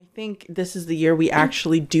think this is the year we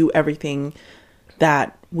actually do everything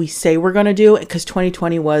that we say we're going to do, because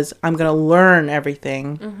 2020 was, I'm going to learn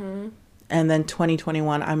everything. Mm-hmm. And then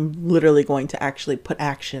 2021, I'm literally going to actually put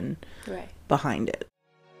action behind it.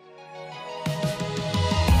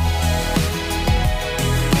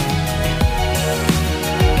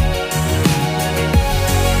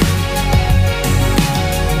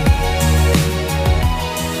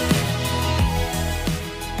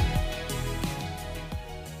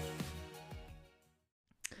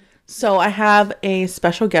 So I have a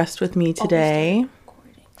special guest with me today.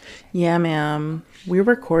 Yeah, ma'am. We're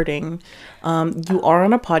recording. You are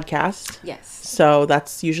on a podcast. Yes. So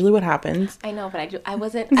that's usually what happens. I know, but I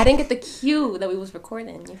didn't get the cue that we was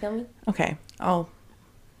recording. You feel me? Okay. You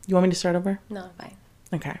want me to start over? No, fine.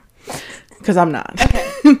 Okay. Because I'm not.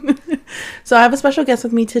 Okay. So I have a special guest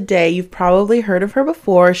with me today. You've probably heard of her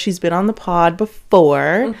before. She's been on the pod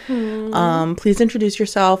before. Mm-hmm. Please introduce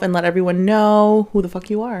yourself and let everyone know who the fuck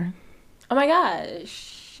you are. Oh my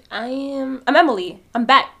gosh. I'm Emily. I'm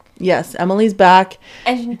back. Yes, Emily's back.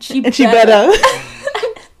 And she better. Am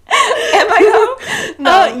I though?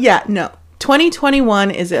 No. Yeah, no.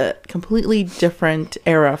 2021 is a completely different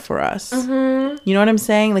era for us. Mm-hmm. You know what I'm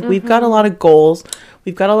saying? Like, we've got a lot of goals.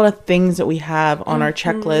 We've got a lot of things that we have on our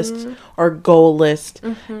checklist, our goal list.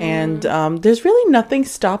 Mm-hmm. And there's really nothing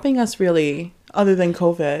stopping us, really, other than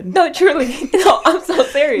COVID. No, truly. No, I'm so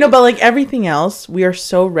serious. No, but like everything else, we are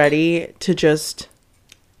so ready to just,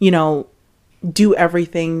 do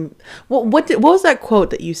everything. Well, what was that quote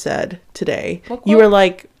that you said today? You were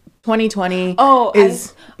like, 2020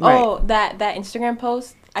 is... that Instagram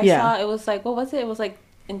post I saw, it was like, what was it? It was like,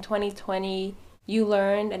 in 2020, you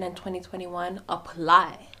learned, and then 2021,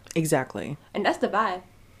 apply. Exactly. And that's the vibe.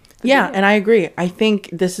 Yeah, and I agree. I think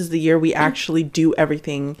this is the year we actually do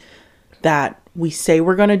everything that we say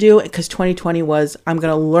we're going to do, because 2020 was, I'm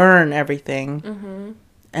going to learn everything. Mm-hmm.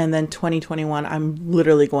 And then 2021, I'm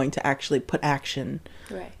literally going to actually put action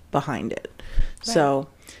behind it. Right. So,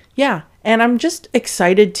 yeah. And I'm just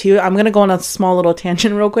excited too. I'm going to go on a small little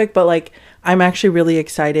tangent real quick, but like, I'm actually really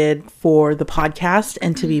excited for the podcast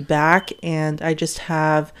and to be back. And I just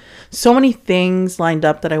have so many things lined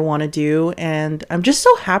up that I want to do. And I'm just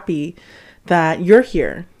so happy that you're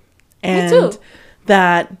here. And Me too.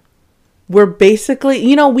 That we're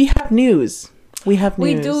basically, we have news. We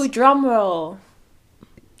do. Drum roll.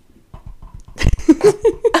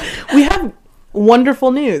 We have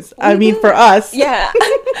wonderful news. For us. Yeah.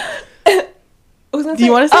 Do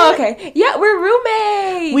you want to say Oh, okay. Yeah, we're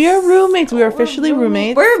roommates. We are roommates. We are officially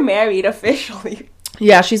roommates. We're married officially.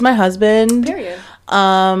 Yeah, she's my husband. Period.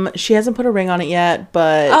 She hasn't put a ring on it yet,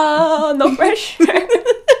 but... Oh, no pressure.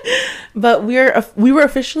 But we were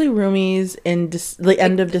officially roomies in the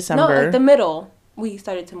end of December. No, like the middle, we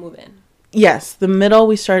started to move in. Yes, the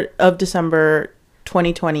middle of December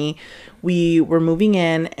 2020, we were moving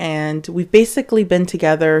in, and we've basically been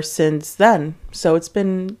together since then. So it's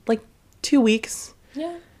been like 2 weeks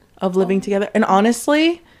of living together. And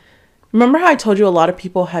honestly, remember how I told you a lot of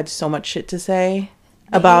people had so much shit to say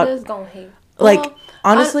about...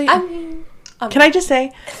 honestly... Can I just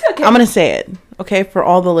say, okay. I'm going to say it, okay, for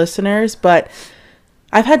all the listeners, but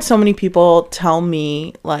I've had so many people tell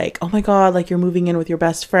me, like, oh my God, like, you're moving in with your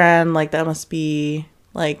best friend, like, that must be,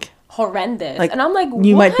 like... horrendous. Like, and I'm like,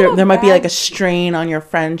 there might be, like, a strain on your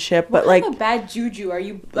friendship, but, like... What kind of bad juju are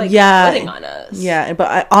you, like, putting on us? Yeah,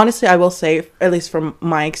 but honestly, I will say, at least from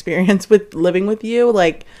my experience with living with you,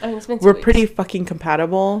 like, it's been 2 we're weeks. pretty fucking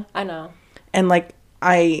compatible. I know. And, like,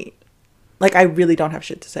 I really don't have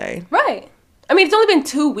shit to say. Right. I mean, it's only been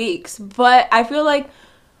 2 weeks, but I feel like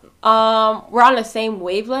we're on the same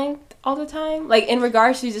wavelength all the time. Like, in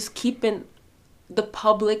regards to just keeping the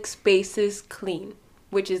public spaces clean,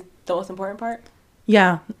 which is the most important part.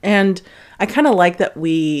 Yeah, and I kind of like that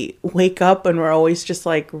we wake up and we're always just,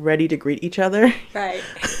 like, ready to greet each other. Right.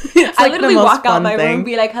 It's, I like, literally walk out my room and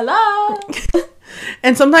be like, hello.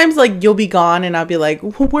 And sometimes, like, you'll be gone and I'll be like,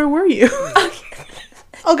 where were you?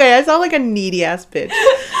 Okay, I sound like a needy ass bitch,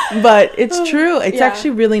 but it's true. It's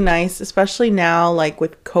actually really nice, especially now, like,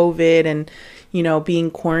 with COVID and,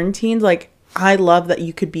 being quarantined. Like, I love that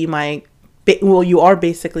you could be you are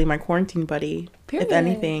basically my quarantine buddy, Period. If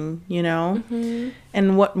anything, Mm-hmm.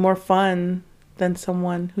 And what more fun than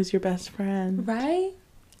someone who's your best friend, right?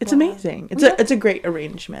 It's amazing. It's a great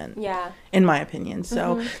arrangement, in my opinion.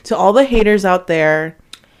 So to all the haters out there,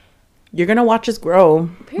 you're gonna watch us grow.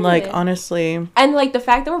 Period. Like, honestly. And, like, the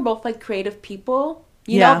fact that we're both, like, creative people,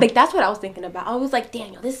 you know, like, that's what I was thinking about. I was like,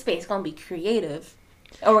 Daniel, this space is gonna be creative,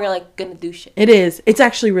 and we're gonna do shit. It is. It's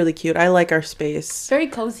actually really cute. I like our space. Very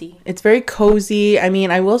cozy. It's very cozy. I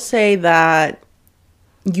mean, I will say that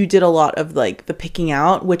you did a lot of like the picking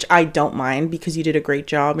out, which I don't mind because you did a great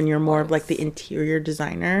job and you're more of like the interior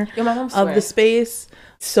designer of the space.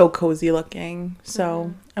 So cozy looking.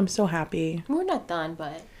 So I'm so happy. We're not done,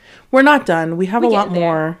 but we're not done. We have a lot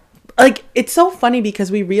more. Like, it's so funny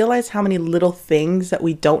because we realize how many little things that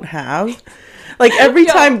we don't have. Like, every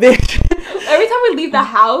time we leave the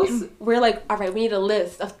house, we're like, all right, we need a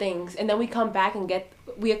list of things. And then we come back and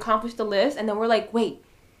we accomplish the list. And then we're like, wait,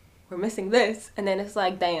 we're missing this. And then it's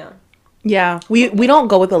like, damn. Yeah, we don't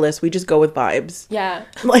go with a list. We just go with vibes. Yeah.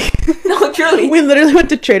 Like, no, truly. We literally went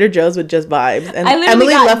to Trader Joe's with just vibes. And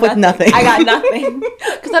Emily left with nothing. I got nothing.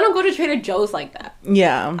 Because I don't go to Trader Joe's like that.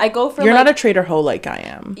 Yeah. I go for You're not a Trader Ho like I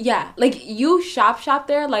am. Yeah. Like, you shop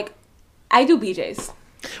there. Like, I do BJ's.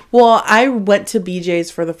 Well, I went to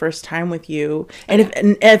BJ's for the first time with you. And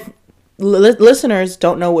if listeners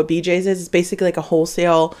don't know what BJ's is, it's basically like a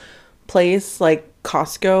wholesale place like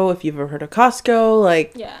Costco. If you've ever heard of Costco,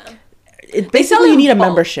 like... Yeah. Basically, you need a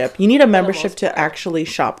membership. You need a membership to actually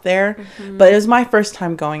shop there. Mm-hmm. But it was my first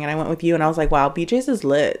time going, and I went with you, and I was like, wow, BJ's is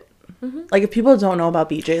lit. Mm-hmm. Like, if people don't know about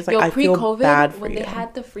BJ's, like, I feel bad for you. When they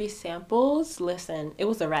had the free samples, listen, it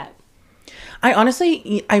was a wrap. I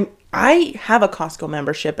honestly, I have a Costco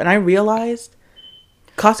membership, and I realized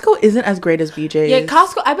Costco isn't as great as BJ's. Yeah,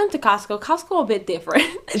 Costco. I've been to Costco. Costco a bit different.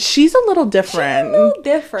 She's a little different.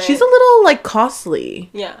 She's a little like costly.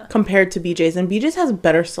 Yeah. Compared to BJ's, and BJ's has a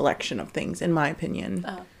better selection of things, in my opinion.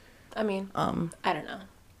 I mean, I don't know.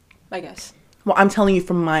 I guess. Well, I'm telling you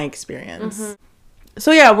from my experience. Mm-hmm.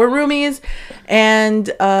 So yeah, we're roomies, and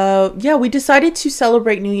we decided to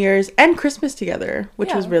celebrate New Year's and Christmas together,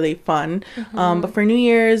 which was really fun. Mm-hmm. But for New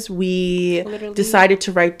Year's, we decided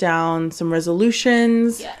to write down some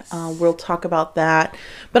resolutions. Yes. We'll talk about that.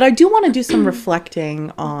 But I do want to do some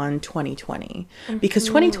reflecting on 2020 because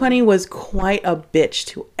 2020 was quite a bitch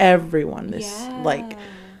to everyone.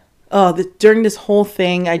 During this whole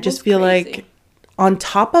thing, I just feel like on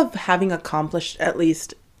top of having accomplished, at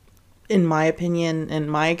least in my opinion, in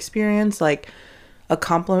my experience, like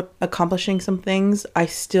accomplishing some things, I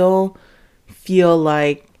still feel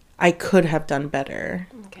like I could have done better.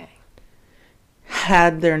 Okay.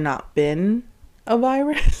 Had there not been a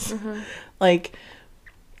virus. Mm-hmm.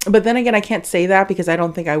 But then again, I can't say that because I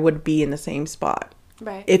don't think I would be in the same spot.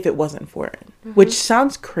 Right. If it wasn't for it. Mm-hmm. Which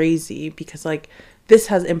sounds crazy because like this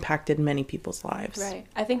has impacted many people's lives. Right.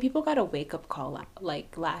 I think people got a wake-up call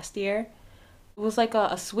like last year. It was like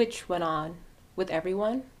a switch went on with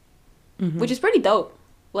everyone, which is pretty dope.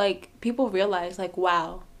 Like, people realize, like,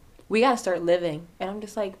 wow, we gotta start living. And I'm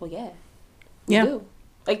just like, well, yeah, we do.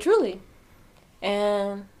 Like, truly.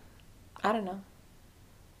 And I don't know.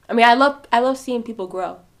 I mean, I love seeing people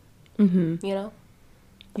grow. Mm-hmm. You know?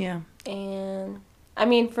 Yeah. And I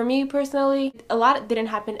mean, for me personally, a lot didn't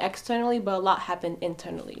happen externally, but a lot happened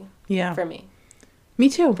internally. Yeah. For me. Me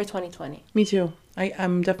too. For 2020. Me too.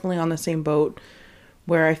 I'm definitely on the same boat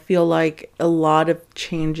where I feel like a lot of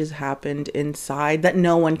changes happened inside that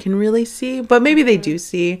no one can really see, but maybe they do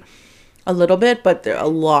see a little bit, but a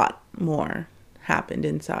lot more happened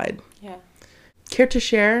inside. Yeah. Care to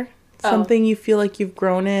share something you feel like you've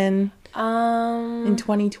grown in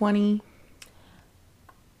 2020?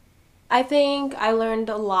 I think I learned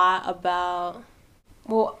a lot about,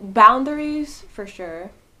 boundaries for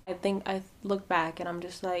sure. I think I look back and I'm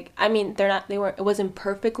just like, I mean, it wasn't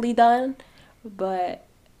perfectly done, but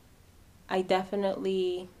I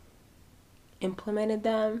definitely implemented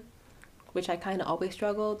them, which I kind of always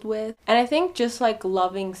struggled with. And I think just like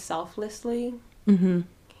loving selflessly,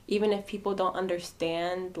 even if people don't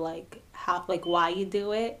understand like how, like why you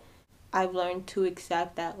do it, I've learned to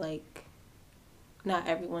accept that like not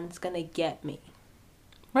everyone's gonna get me.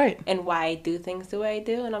 Right. And why I do things the way I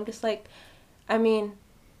do. And I'm just like, I mean,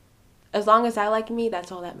 as long as I like me,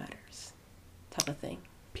 that's all that matters, type of thing.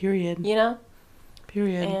 Period. You know?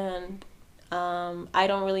 Period. And I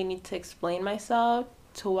don't really need to explain myself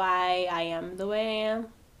to why I am the way I am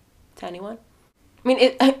to anyone. I mean,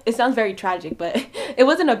 it sounds very tragic, but it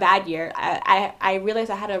wasn't a bad year. I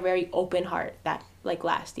realized I had a very open heart that like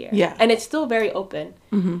last year. Yeah. And it's still very open.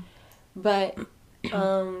 Mm-hmm. But,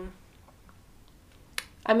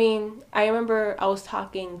 I mean, I remember I was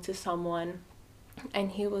talking to someone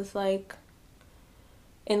and he was like,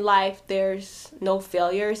 in life, there's no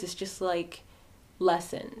failures. It's just like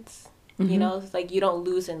lessons, you know, it's like you don't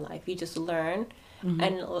lose in life. You just learn.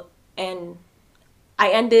 And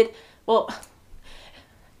I ended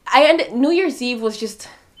New Year's Eve was just,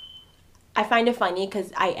 I find it funny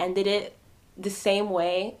because I ended it the same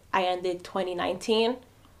way I ended 2019,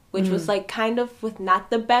 which was like kind of with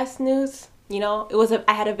not the best news, you know,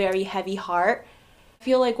 I had a very heavy heart. I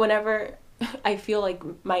feel like whenever I feel like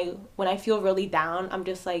when I feel really down, I'm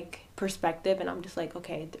just like perspective, and I'm just like,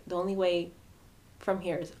 okay, the only way from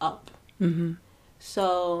here is up. Mm-hmm.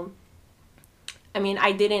 So, I mean,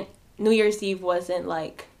 New Year's Eve wasn't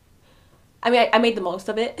like, I mean, I made the most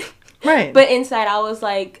of it. Right. But inside I was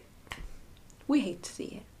like, we hate to see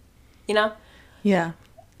it, you know? Yeah.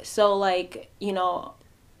 So, like, you know,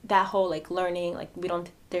 that whole, like, learning, like,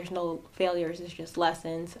 there's no failures, it's just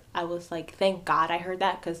lessons. I was like, thank God I heard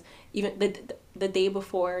that, because even the day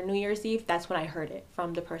before New Year's Eve, that's when I heard it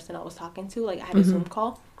from the person I was talking to. Like, I had a Zoom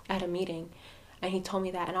call, I had a meeting, and he told me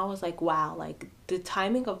that, and I was like, wow, like, the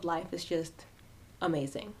timing of life is just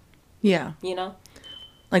amazing. Yeah. You know?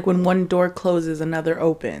 Like, when one door closes, another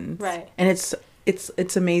opens. Right. And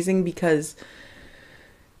it's amazing because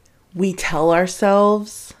we tell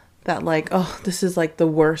ourselves that, like, oh, this is like the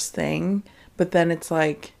worst thing, but then it's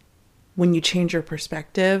like when you change your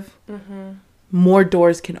perspective, more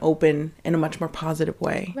doors can open in a much more positive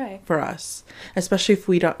way. Right. For us, especially if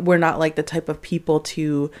we're not like the type of people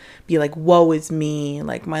to be like, woe is me,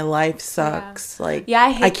 like my life sucks, like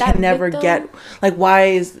I can never get, like, why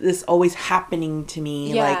is this always happening to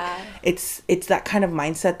me? Like, it's that kind of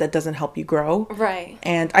mindset that doesn't help you grow. Right.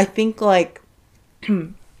 And I think, like,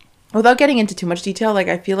 without getting into too much detail, like,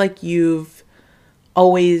 I feel like you've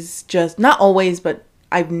always just, not always, but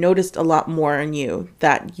I've noticed a lot more in you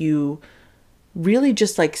that you really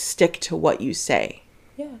just, like, stick to what you say.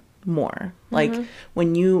 Yeah. More. Like,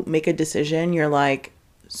 when you make a decision, you're, like,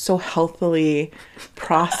 so healthily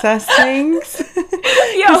process things.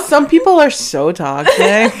 Yeah. Some people are so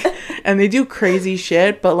toxic and they do crazy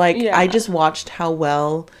shit, but, like, I just watched how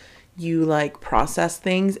well you, like, process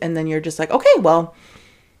things, and then you're just like, okay, well,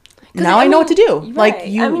 now I know what to do. Right. Like,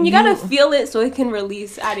 you gotta feel it so it can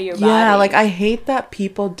release out of your body. Yeah, like, I hate that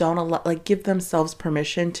people don't give themselves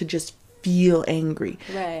permission to just feel angry,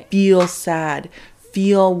 right? Feel sad,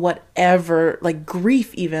 feel whatever, like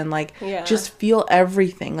grief, even, like, just feel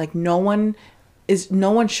everything. Like, no one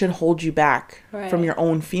should hold you back from your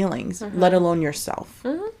own feelings, let alone yourself.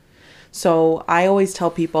 So I always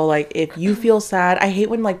tell people, like, if you feel sad, I hate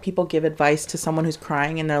when, like, people give advice to someone who's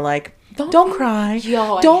crying and they're like, don't cry.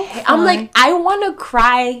 Yo, don't cry. I'm like, I want to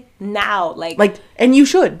cry now. Like, and you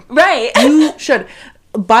should. Right. You should.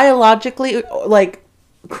 Biologically, like,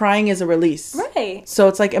 crying is a release. Right. So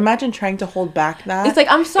it's like, imagine trying to hold back that. It's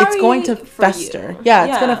like, I'm sorry. It's going to fester. Yeah,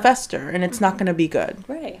 it's going to fester, and it's not going to be good.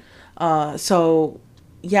 Right. So,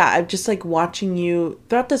 yeah, I'm just, like, watching you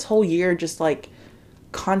throughout this whole year, just, like,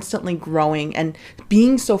 constantly growing and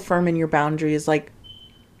being so firm in your boundaries. Like,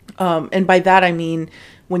 and by that I mean,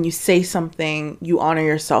 when you say something, you honor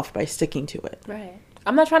yourself by sticking to it. Right.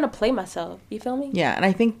 I'm not trying to play myself. You feel me? Yeah, and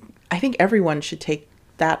I think everyone should take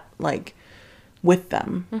that, like, with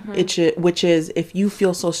them. Which is, if you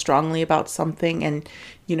feel so strongly about something and,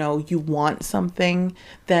 you know, you want something,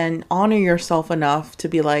 then honor yourself enough to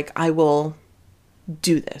be like, I will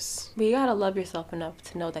do this. But you gotta love yourself enough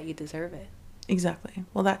to know that you deserve it. Exactly.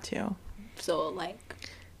 Well, that too. So, like,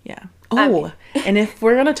 yeah. Oh, and if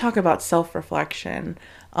we're gonna talk about self-reflection,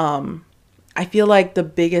 I feel like the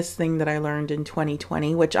biggest thing that I learned in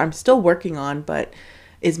 2020, which I'm still working on, but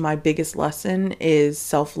is my biggest lesson, is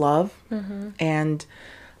self-love. And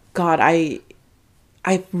God,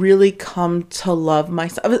 I've really come to love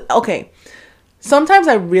myself. Okay, sometimes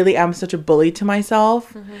I really am such a bully to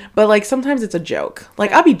myself, but, like, sometimes it's a joke.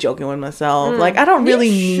 Like, I'll be joking with myself. Like, I don't really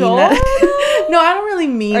mean that. No, I don't really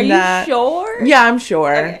mean that. Are you sure? Yeah, I'm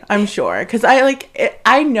sure. Okay. I'm sure. Because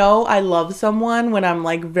I know I love someone when I'm,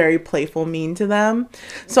 like, very playful mean to them.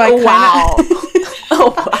 So I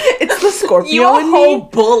it's the Scorpio in me. You're a whole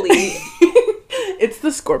bully. It's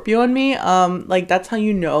the Scorpio in me. Like, that's how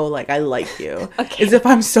you know, like, I like you. Okay. Is if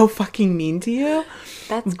I'm so fucking mean to you.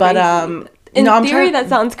 That's but crazy. In theory, that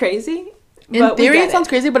sounds crazy. In theory, it sounds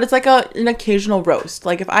crazy, but it's like an occasional roast.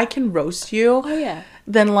 Like, if I can roast you,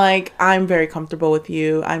 then, like, I'm very comfortable with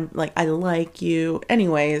you. I'm like, I like you.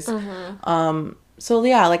 Anyways, so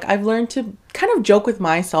yeah, like, I've learned to kind of joke with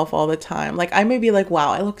myself all the time. Like, I may be like,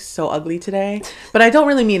 wow, I look so ugly today, but I don't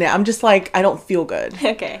really mean it. I'm just like, I don't feel good.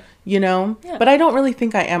 Okay. You know? Yeah. But I don't really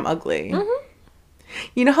think I am ugly.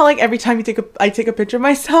 You know how, like, every time I take a picture of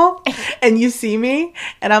myself and you see me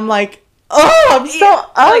and I'm like, oh, I'm so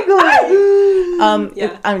ugly.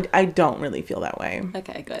 I don't really feel that way.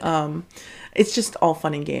 Okay, good. It's just all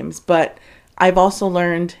fun and games. But I've also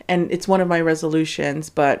learned, and it's one of my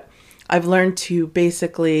resolutions, but I've learned to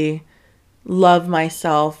basically love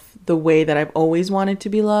myself the way that I've always wanted to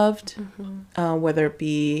be loved, whether it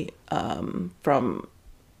be from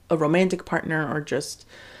a romantic partner or just,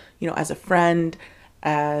 you know, as a friend,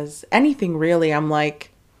 as anything really. I'm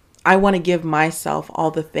like, I want to give myself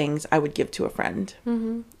all the things I would give to a friend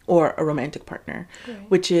or a romantic partner,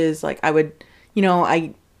 which is like, I would,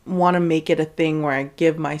 I want to make it a thing where I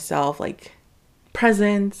give myself like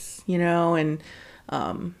presents, and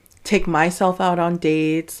take myself out on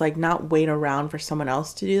dates, like not wait around for someone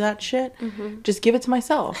else to do that shit. Just give it to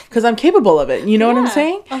myself because I'm capable of it. You know what I'm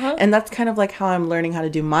saying? And that's kind of like how I'm learning how to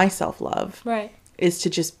do my self-love. Right. Is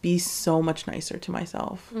to just be so much nicer to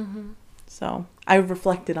myself. So I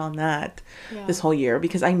reflected on that this whole year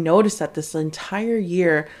because I noticed that this entire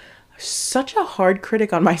year, such a hard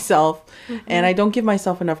critic on myself, and I don't give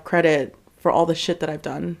myself enough credit for all the shit that I've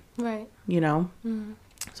done. Right.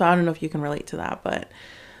 So I don't know if you can relate to that, but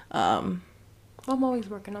I'm always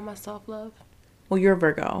working on my self-love. well, you're a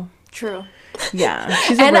Virgo. True. Yeah,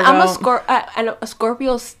 she's a and Virgo. I'm a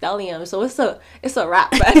Scorpio stellium, so it's a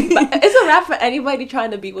wrap for anybody. It's a wrap for anybody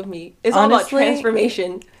trying to be with me. It's all about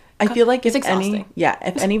transformation. I feel like if exhausting.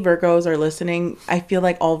 any Virgos are listening, I feel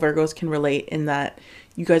like all Virgos can relate in that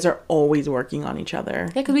you guys are always working on each other.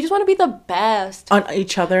 Yeah, because we just want to be the best. On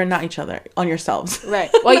each other, not each other. On yourselves. Right.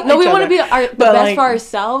 Well, no, we want to be the best like, for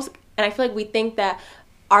ourselves. And I feel like we think that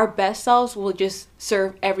our best selves will just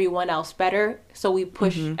serve everyone else better. So we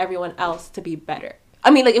push everyone else to be better.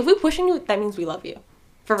 I mean, like, if we're pushing you, that means we love you.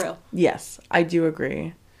 For real. Yes, I do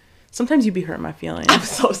agree. Sometimes you be hurting my feelings. I'm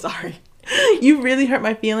so sorry. You really hurt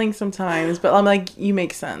my feelings sometimes, but I'm like, you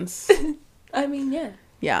make sense. I mean, yeah.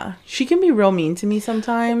 Yeah. She can be real mean to me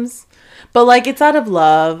sometimes. But like, it's out of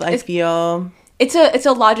love, I feel. It's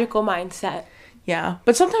a logical mindset. Yeah.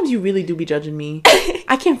 But sometimes you really do be judging me.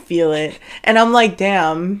 I can feel it. And I'm like,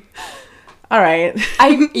 damn. All right.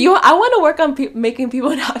 I want to work on making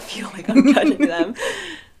people not feel like I'm judging them.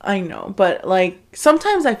 I know. But like,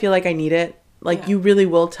 sometimes I feel like I need it. Like, you really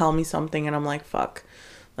will tell me something and I'm like, fuck.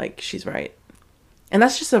 Like, she's right. And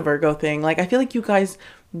that's just a Virgo thing. Like, I feel like you guys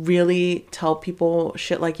really tell people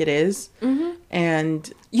shit like it is.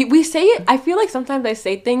 And we say it. I feel like sometimes I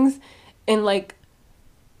say things in like,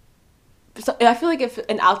 so I feel like if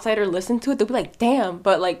an outsider listened to it, they'll be like, damn,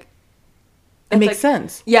 but like it makes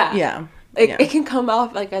sense. Yeah. Yeah. It can come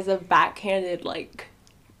off like as a backhanded like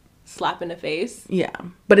slap in the face. Yeah.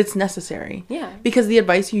 But it's necessary. Yeah. Because the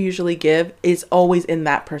advice you usually give is always in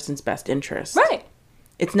that person's best interest. Right.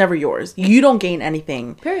 It's never yours. You don't gain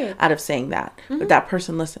anything Period. out of saying that. But that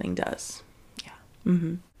person listening does. Yeah.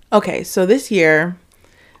 Okay, so this year,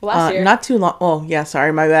 Last year. not too long. Oh, yeah,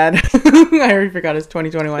 sorry, my bad. I already forgot it's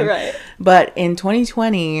 2021. Right. But in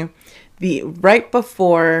 2020, right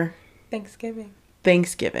before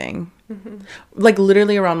Thanksgiving. Like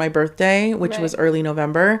literally around my birthday, which was early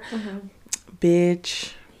November,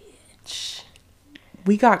 bitch,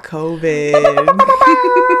 we got COVID.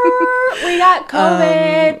 We got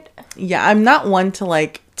COVID. Yeah, I'm not one to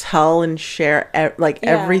like tell and share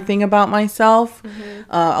everything about myself.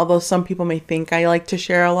 Although some people may think I like to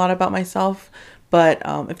share a lot about myself. But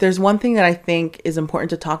if there's one thing that I think is important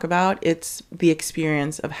to talk about, it's the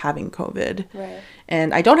experience of having COVID. Right.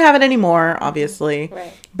 And I don't have it anymore, obviously.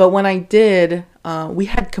 Right. But when I did, we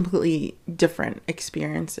had completely different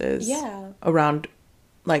experiences around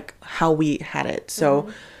like how we had it.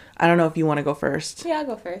 So I don't know if you want to go first. Yeah, I'll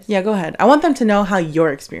go first. Yeah, go ahead. I want them to know how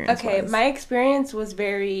your experience was. Okay, my experience was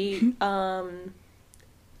very, it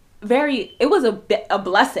was a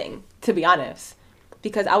blessing, to be honest,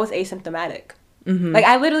 because I was asymptomatic. Like,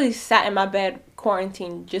 I literally sat in my bed,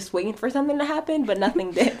 quarantined, just waiting for something to happen, but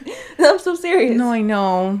nothing did. I'm so serious. No, I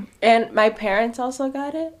know. And my parents also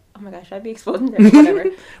got it. Oh my gosh, should I be exposing them? Whatever.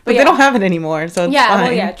 But they don't have it anymore, so it's fine.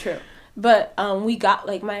 Well, yeah, true. But we got,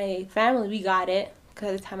 like, my family, we got it,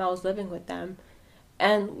 because at the time I was living with them.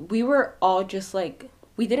 And we were all just, like,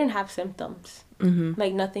 we didn't have symptoms.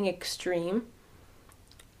 Like, nothing extreme.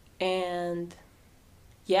 And,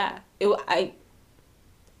 yeah,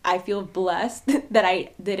 I feel blessed that I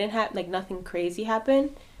didn't have, like, nothing crazy happen.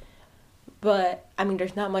 But, I mean,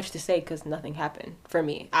 there's not much to say because nothing happened for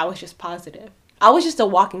me. I was just positive. I was just a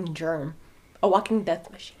walking germ. A walking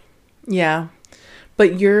death machine. Yeah.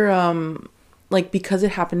 But you're, like, because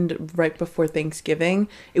it happened right before Thanksgiving,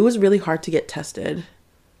 it was really hard to get tested.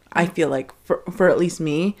 I feel like, for at least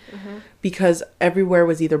me. Because everywhere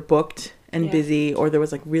was either booked and busy, or there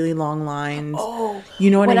was like really long lines. Oh, you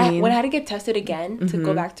know what I mean? When I had to get tested again to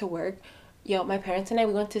go back to work, my parents and I,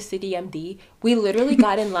 we went to City MD. We literally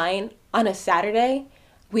got in line on a Saturday.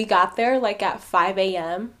 We got there like at 5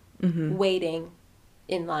 a.m. Waiting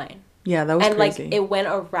in line. Yeah, that was crazy. And like it went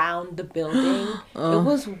around the building. It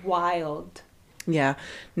was wild. Yeah.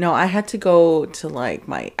 No, I had to go to like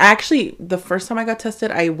actually, the first time I got tested,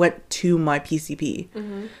 I went to my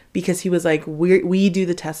PCP because he was like, we do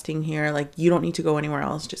the testing here. Like, you don't need to go anywhere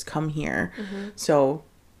else. Just come here. So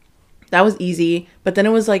that was easy. But then it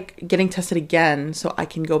was like getting tested again so I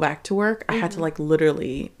can go back to work. I had to like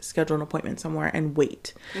literally schedule an appointment somewhere and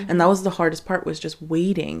wait. And that was the hardest part, was just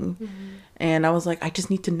waiting. And I was like, I just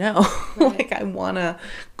need to know. Like, I want to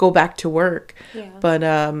go back to work. Yeah. But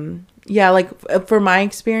yeah, like for my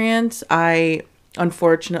experience, I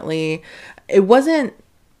unfortunately, it wasn't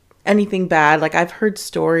anything bad. Like, I've heard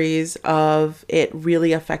stories of it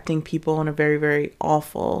really affecting people in a very, very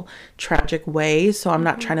awful, tragic way. So I'm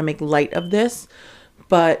not trying to make light of this,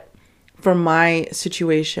 but for my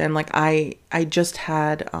situation, like I just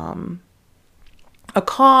had a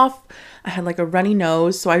cough. I had like a runny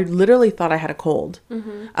nose. So I literally thought I had a cold.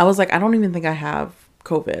 I was like, I don't even think I have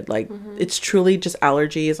COVID. Like, it's truly just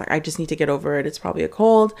allergies. Like, I just need to get over it. It's probably a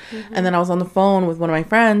cold. And then I was on the phone with one of my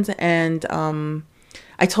friends, and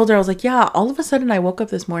I told her, I was like, yeah, all of a sudden I woke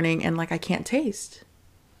up this morning and like I can't taste.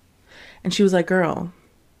 And she was like, girl,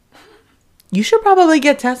 you should probably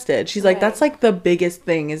get tested. She's like, that's like the biggest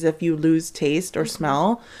thing, is if you lose taste or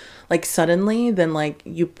smell like suddenly, then like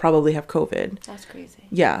you probably have COVID. That's crazy.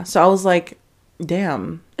 Yeah. So I was like,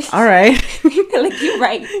 damn. All right. Like, you're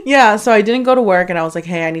right. Yeah. So I didn't go to work, and I was like,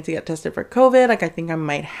 hey, I need to get tested for COVID. Like, I think I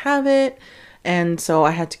might have it. And so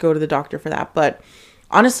I had to go to the doctor for that. But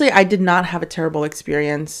honestly, I did not have a terrible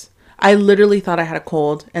experience. I literally thought I had a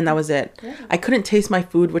cold, and that was it. Yeah. I couldn't taste my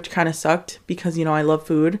food, which kind of sucked because, you know, I love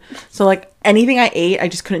food. So like anything I ate, I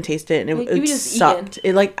just couldn't taste it, and it sucked.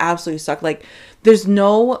 It like absolutely sucked. Like, there's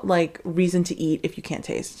no like reason to eat if you can't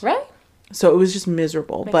taste. Right. So it was just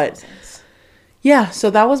miserable. Makes but no sense. Yeah, so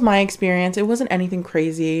that was my experience. It wasn't anything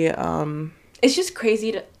crazy. It's just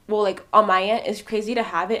crazy to, well, like on my end, it's crazy to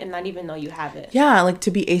have it and not even know you have it. Yeah, like to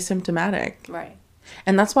be asymptomatic. Right.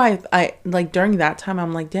 And that's why I like during that time,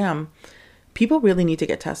 I'm like, damn, people really need to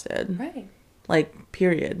get tested. Right. Like,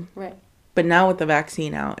 period. Right. But now with the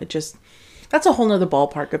vaccine out, it just, that's a whole nother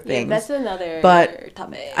ballpark of things. Yeah, that's another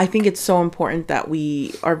topic. I think it's so important that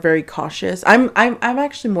we are very cautious. I'm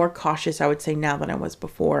actually more cautious, I would say, now than I was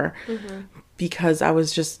before. Because I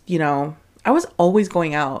was just, you know, I was always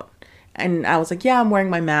going out. And I was like, yeah, I'm wearing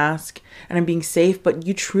my mask and I'm being safe, but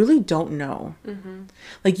you truly don't know.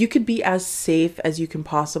 Like, you could be as safe as you can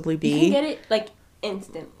possibly be. You can get it like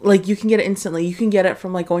instant. Like, you can get it instantly. You can get it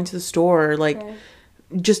from like going to the store, like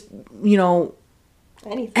just, you know,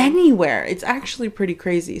 anywhere. It's actually pretty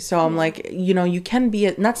crazy. So I'm like, you know, you can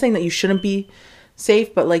be, not saying that you shouldn't be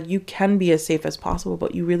safe, but like you can be as safe as possible,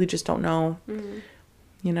 but you really just don't know,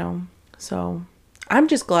 you know? So I'm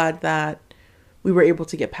just glad that we were able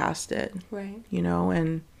to get past it, right? You know,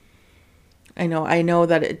 and I know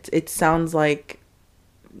that it sounds like,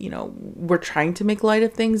 you know, we're trying to make light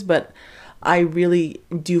of things, but I really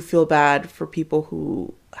do feel bad for people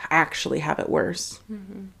who actually have it worse,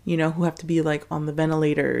 you know, who have to be like on the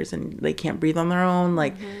ventilators and they can't breathe on their own.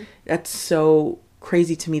 Like, that's so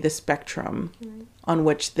crazy to me, the spectrum on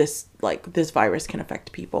which this virus can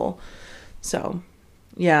affect people. So,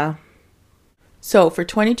 yeah. So for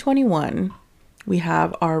 2021, we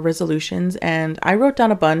have our resolutions, and I wrote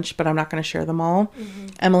down a bunch, but I'm not going to share them all.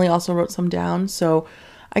 Emily also wrote some down. So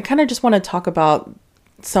I kind of just want to talk about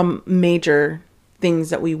some major things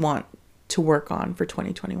that we want to work on for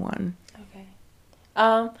 2021. Okay.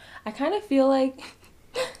 I kind of feel like,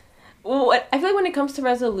 I feel like when it comes to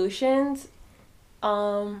resolutions,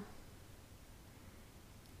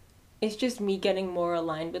 it's just me getting more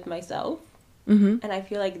aligned with myself. And I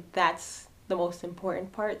feel like that's the most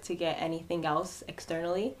important part to get anything else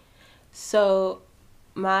externally. So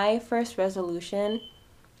my first resolution,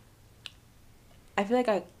 I feel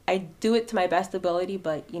like I do it to my best ability,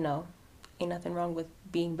 but you know, ain't nothing wrong with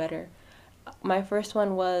being better. My first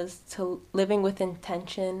one was to living with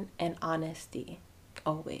intention and honesty,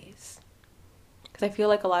 always. Because I feel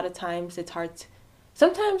like a lot of times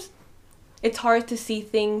sometimes it's hard to see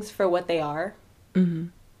things for what they are.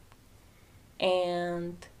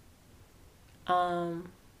 And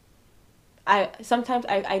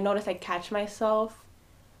I notice I catch myself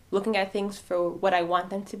looking at things for what I want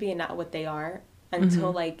them to be and not what they are,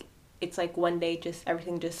 until like it's like one day just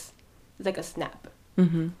everything just is like a snap.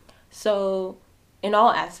 So in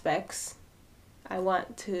all aspects, I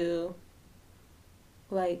want to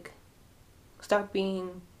like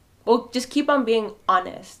just keep on being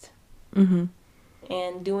honest and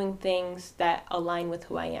doing things that align with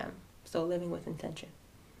who I am. So living with intention.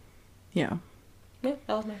 Yeah, that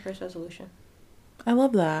was my first resolution. I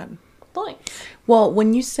love that. Thanks. Well,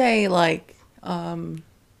 when you say like,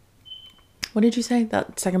 What did you say?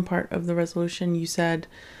 That second part of the resolution, you said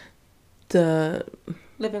the...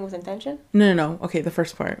 Living with intention? No. Okay, the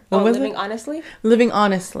first part. What was living it? honestly? Living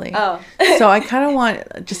honestly. Oh. So I kind of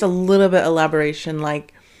want just a little bit elaboration.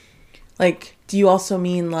 Like, do you also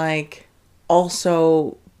mean like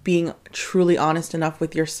also being truly honest enough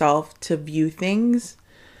with yourself to view things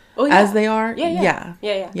as they are? Yeah.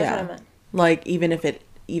 That's what I meant. Like even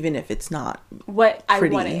if it's not what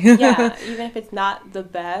pretty. I wanted. Yeah. Even if it's not the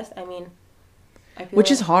best. I mean, I feel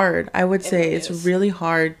which is hard. I would say it's is. really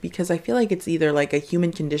hard because I feel like it's either like a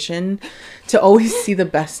human condition to always see the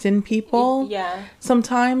best in people. Yeah.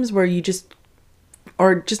 Sometimes where you just,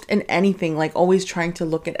 or just in anything, like always trying to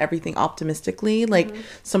look at everything optimistically. Like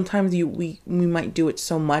sometimes we might do it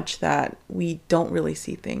so much that we don't really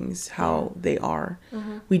see things how they are.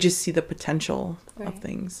 We just see the potential of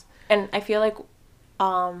things. And I feel like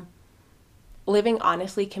living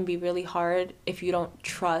honestly can be really hard if you don't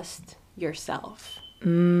trust yourself.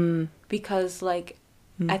 Because like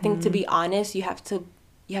I think to be honest, you have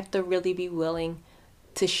to really be willing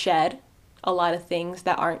to shed a lot of things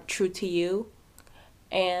that aren't true to you.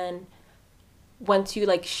 And once you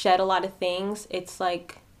like shed a lot of things, it's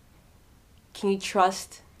like, can you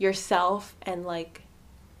trust yourself and like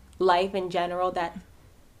life in general that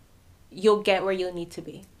you'll get where you need to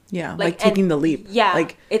be? Yeah, like taking the leap. Yeah,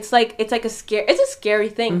 like it's a scary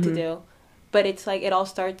thing to do, but it's like it all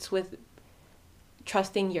starts with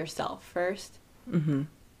trusting yourself first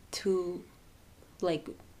to like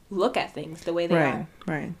look at things the way they are.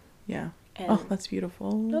 Right. Yeah. And that's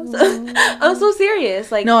beautiful. I'm so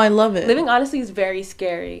serious. Like, no, I love it. Living honestly is very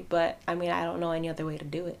scary, but I mean, I don't know any other way to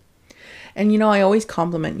do it. And you know, I always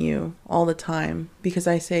compliment you all the time because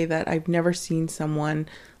I say that I've never seen someone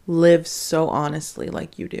live so honestly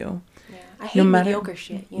like you do. Yeah, I hate mediocre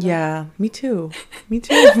shit. You know? Yeah, me too.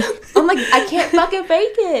 I'm like, I can't fucking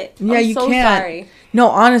fake it. Yeah, you can't. Sorry. No,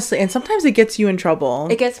 honestly, and sometimes it gets you in trouble.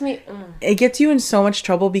 It gets me. It gets you in so much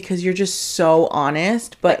trouble because you're just so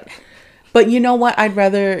honest. But you know what? I'd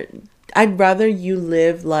rather you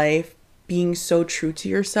live life being so true to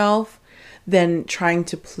yourself than trying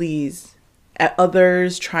to please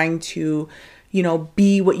others, trying to, you know,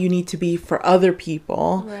 be what you need to be for other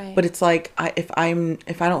people. Right. But it's like, if I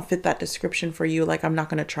don't fit that description for you, like, I'm not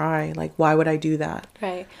going to try. Like, why would I do that?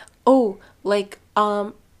 Right. Oh, like,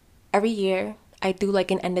 every year I do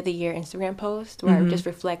like an end of the year Instagram post where I just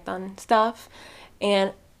reflect on stuff.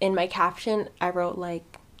 And in my caption, I wrote like,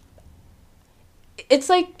 it's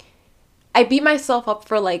like I beat myself up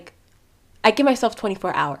for like, I give myself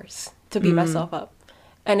 24 hours to beat myself up.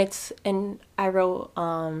 And I wrote,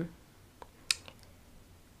 a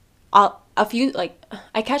few, like,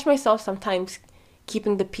 I catch myself sometimes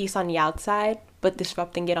keeping the peace on the outside, but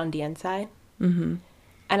disrupting it on the inside. And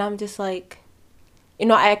I'm just like, you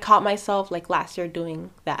know, I caught myself like last year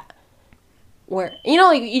doing that where, you know,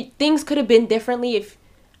 like things could have been differently if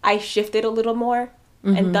I shifted a little more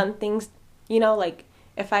and done things, you know, like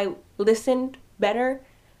if I listened better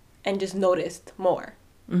and just noticed more,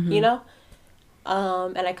 you know,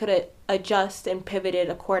 and I could adjust and pivoted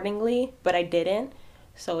accordingly, but I didn't.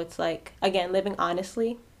 So it's like, again, living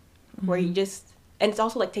honestly, where you just, and it's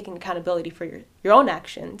also like taking accountability for your own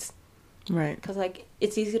actions. Right. Because like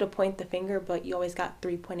it's easy to point the finger, but you always got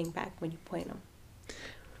 3 pointing back when you point them.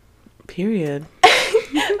 Period.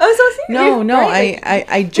 I'm so serious. No, right?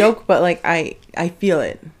 I joke, but like I feel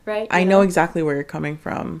it. Right. I know exactly where you're coming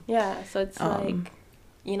from. Yeah. So it's like,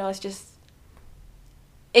 you know, it's just,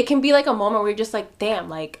 it can be like a moment where you're just like, damn,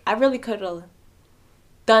 like I really could have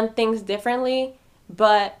done things differently,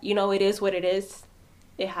 but you know, it is what it is.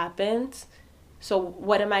 It happens. So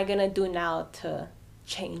what am I going to do now to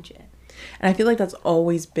change it? And I feel like that's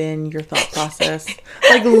always been your thought process.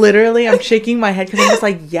 Like literally, I'm shaking my head because I'm just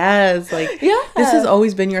like, yes, like this has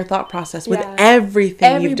always been your thought process with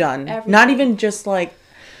everything you've done. Everything. Not even just like,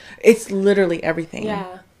 it's literally everything.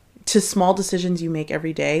 Yeah. To small decisions you make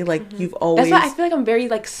every day, like you've always. That's why I feel like I'm very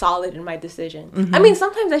like solid in my decisions. I mean,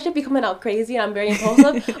 sometimes I should be coming out crazy and I'm very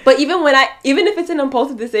impulsive. But even if it's an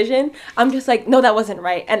impulsive decision, I'm just like, no, that wasn't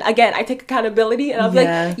right. And again, I take accountability and I'm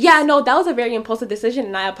like, yeah, no, that was a very impulsive decision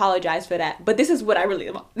and I apologize for that. But this is what I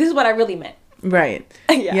really meant. Right.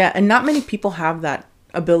 Yeah, and not many people have that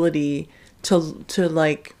ability to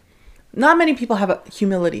like. Not many people have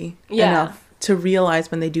humility enough to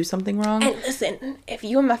realize when they do something wrong. And listen, if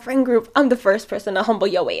you in my friend group, I'm the first person to humble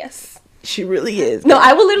your ass. She really is. No,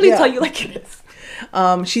 I will literally tell you like it is.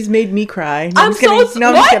 She's made me cry. No, I'm just kidding. No,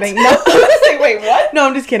 I'm just kidding. No. I was gonna say, wait, what? No,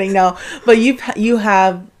 I'm just kidding. No, but you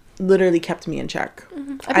have literally kept me in check.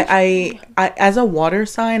 I as a water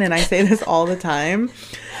sign, and I say this all the time,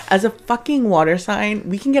 As a fucking water sign,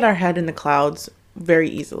 we can get our head in the clouds very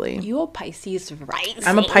easily. You a Pisces rising.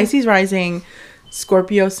 I'm a Pisces rising,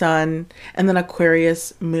 Scorpio sun, and then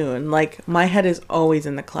Aquarius moon. Like, my head is always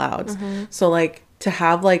in the clouds. So, like, to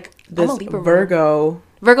have, like, this Virgo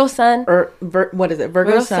sun. Or, what is it?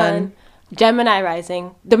 Virgo sun. Gemini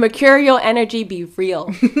rising. The mercurial energy be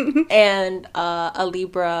real. And a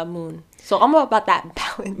Libra moon. So, I'm all about that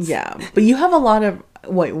balance. Yeah. But you have a lot of,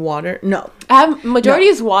 water? No. I have, majority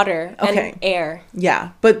is water and air.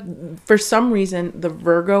 Yeah. But for some reason, the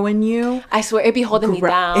Virgo in you... I swear, it be holding me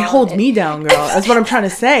down. It holds me down, girl. That's what I'm trying to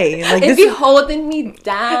say. Like, it be holding me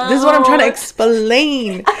down. This is what I'm trying to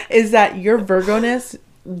explain. Is that your Virgo-ness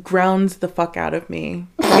grounds the fuck out of me.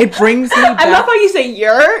 It brings me back. I love how you say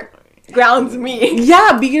your grounds me.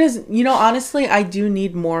 Yeah, because, honestly, I do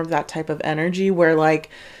need more of that type of energy where, like,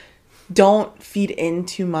 don't feed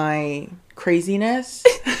into my craziness.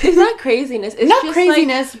 It's not craziness. It's not just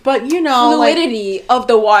craziness, like but fluidity of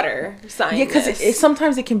the water sign. Yeah, because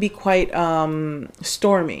sometimes it can be quite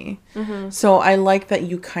stormy. So I like that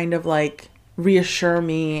you kind of like reassure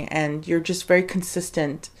me, and you're just very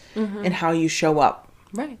consistent in how you show up.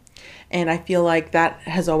 Right. And I feel like that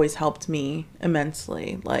has always helped me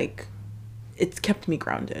immensely. Like, it's kept me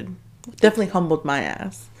grounded. Definitely humbled my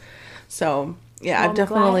ass. So yeah, I've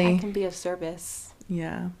definitely. Glad I can be of service.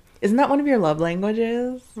 Yeah. Isn't that one of your love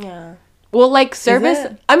languages? Yeah. Well, like,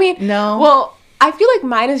 service... I mean... No. Well, I feel like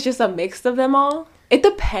mine is just a mix of them all. It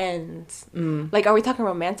depends. Like, are we talking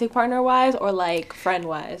romantic partner-wise or, like,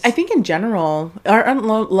 friend-wise? I think in general. Aren't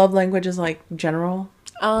love languages, like, general?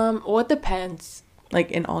 Well, it depends.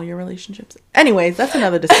 Like, in all your relationships? Anyways, that's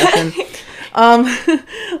another discussion.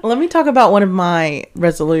 Let me talk about one of my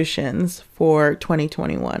resolutions for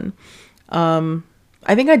 2021. I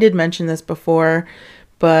think I did mention this before...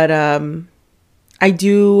 But I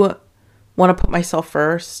do want to put myself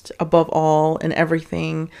first above all and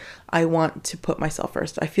everything. I want to put myself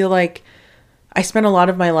first. I feel like I spent a lot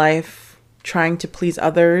of my life trying to please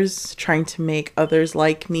others, trying to make others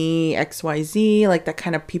like me, XYZ, like that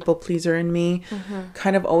kind of people pleaser in me,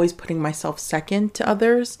 kind of always putting myself second to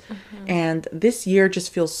others. And this year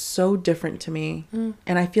just feels so different to me.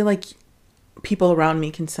 And I feel like people around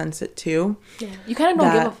me can sense it too. Yeah. You kind of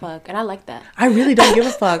don't give a fuck, and I like that. I really don't give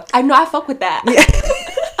a fuck. I know, I fuck with that. Yeah.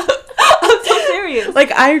 I'm so serious.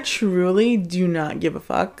 Like, I truly do not give a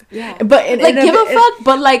fuck. Yeah. But give a fuck,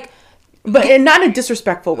 but like... But not in a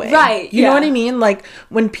disrespectful way. Right. You know what I mean? Like,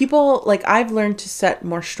 when people... Like, I've learned to set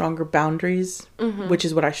more stronger boundaries, which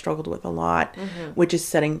is what I struggled with a lot, which is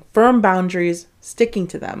setting firm boundaries, sticking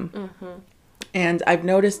to them. And I've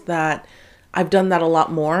noticed that I've done that a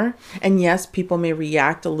lot more. And yes, people may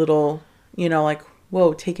react a little, like,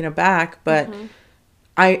 whoa, taken aback. But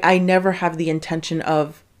I never have the intention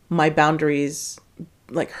of my boundaries,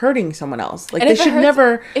 like, hurting someone else. Like, they should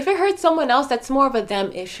never... If it hurts someone else, that's more of a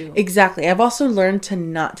them issue. Exactly. I've also learned to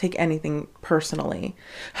not take anything personally.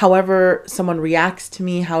 However someone reacts to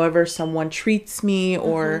me, however someone treats me,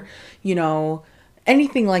 or,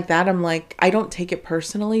 anything like that, I'm like, I don't take it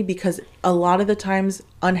personally, because a lot of the times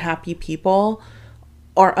unhappy people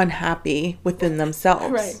are unhappy within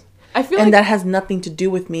themselves. Right. I feel like that has nothing to do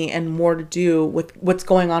with me and more to do with what's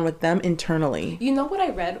going on with them internally. You know what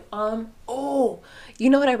I read? You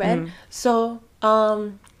know what I read? So,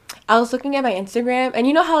 I was looking at my Instagram, and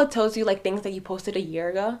you know how it tells you, like, things that you posted a year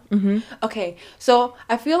ago? Okay, so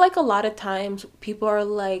I feel like a lot of times people are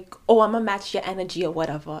like, oh, I'm gonna match your energy or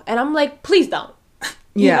whatever. And I'm like, please don't.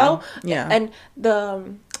 You know? Yeah. And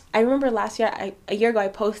I remember a year ago, I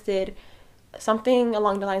posted something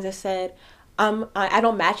along the lines that said, I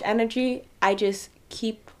don't match energy. I just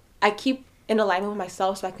keep in alignment with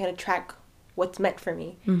myself so I can attract what's meant for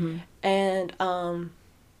me. And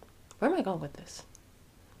where am I going with this?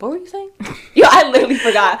 What were you saying? Yo, I literally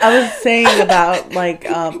forgot. I was saying about, like,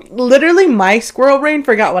 literally my squirrel brain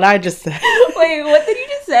forgot what I just said. Wait, what did you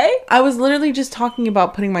just say? I was literally just talking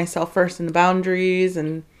about putting myself first in the boundaries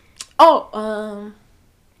and... Damn,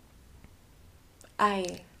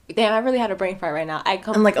 I really had a brain fart right now.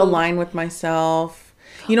 And, like, align with myself.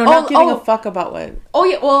 Not giving a fuck about what... Oh,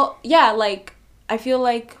 yeah, well, yeah, like, I feel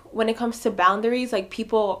like when it comes to boundaries, like,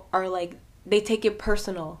 people are, like, they take it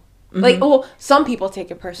personal. Like, well, some people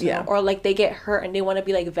take it personal, or, like, they get hurt and they want to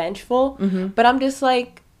be, like, vengeful. But I'm just,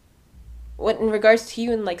 like, in regards to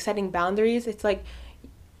you and, like, setting boundaries, it's, like,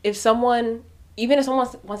 even if someone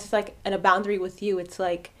wants to, like, in a boundary with you, it's,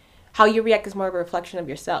 like, how you react is more of a reflection of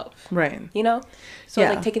yourself. Right. So,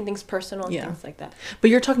 like, taking things personal and things like that. But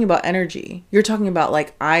you're talking about energy. You're talking about,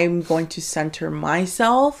 like, I'm going to center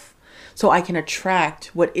myself so I can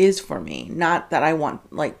attract what is for me. Not that I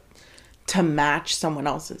want, like, to match someone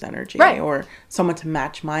else's energy, right, or someone to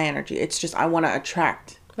match my energy. It's just I want to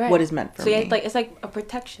attract right. what is meant for me. So it's like a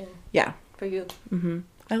protection. Yeah. For you.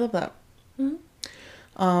 I love that.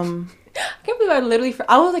 I can't believe I literally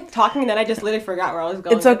I was like talking and then I just literally forgot where I was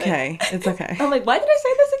going. It's okay. It's okay. I'm like, why did I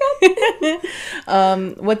say this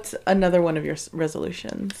again? What's another one of your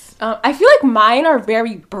resolutions? I feel like mine are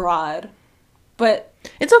very broad, but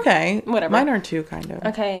it's okay. Whatever. Mine are too, kind of.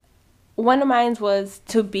 Okay. One of mine was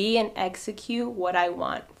to be and execute what I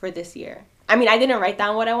want for this year. I mean, I didn't write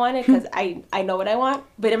down what I wanted because I know what I want,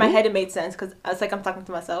 but in my head it made sense because I was like, I'm talking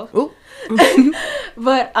to myself. Ooh.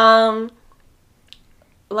 But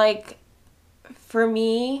like for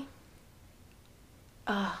me,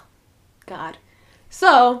 God.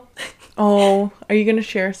 So. Oh, are you gonna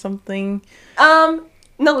share something? No,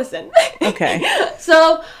 listen. Okay.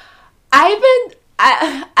 So,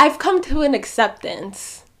 I've come to an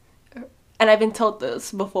acceptance, and I've been told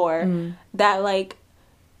this before, that like,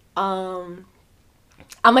 I'm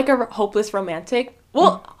like a hopeless romantic.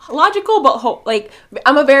 Well, logical, but like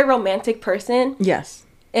I'm a very romantic person. Yes.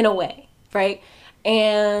 In a way, right?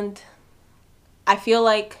 And I feel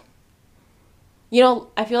like,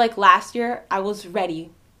 last year I was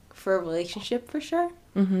ready for a relationship for sure,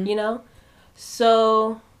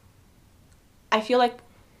 So I feel like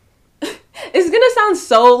it's going to sound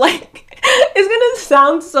so like, it's going to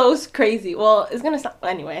sound so crazy. Well, it's going to sound,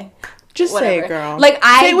 anyway. Just whatever. say it, girl. Like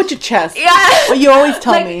say it with your chest. Yeah. Well, you always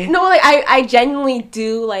tell like, me. No, like I genuinely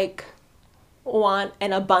do like want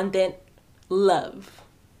an abundant love.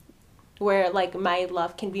 Where like my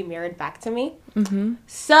love can be mirrored back to me.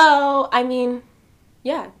 So I mean,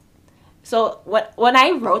 yeah. So when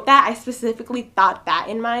I wrote that, I specifically thought that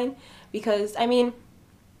in mind because I mean,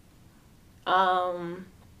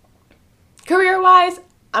 career-wise,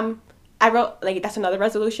 I wrote like that's another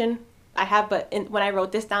resolution I have, but when I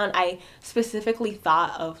wrote this down, I specifically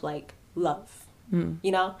thought of like love,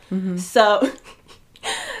 So,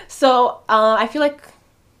 I feel like,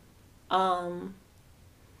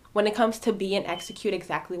 when it comes to be and execute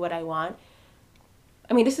exactly what I want,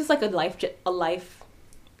 I mean, this is like a life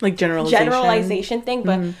like generalization thing,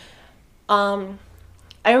 but I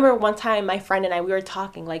remember one time my friend and I, we were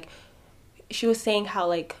talking, like she was saying how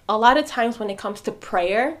like a lot of times when it comes to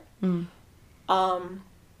prayer,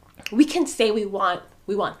 we can say we want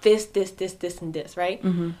this, and this, right?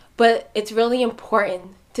 But it's really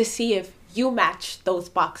important to see if you match those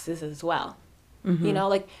boxes as well.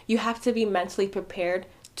 Like you have to be mentally prepared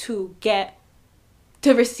to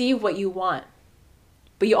receive what you want,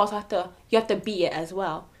 but you also have to be it as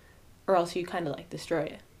well, or else you kind of like destroy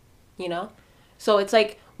it, So it's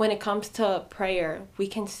like when it comes to prayer, we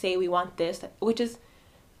can say we want this, which is,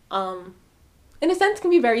 in a sense, can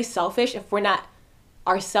be very selfish if we're not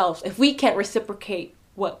ourselves, if we can't reciprocate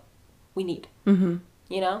what we need,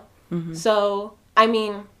 So I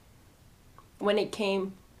mean, when it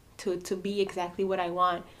came to be exactly what I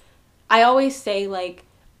want, I always say like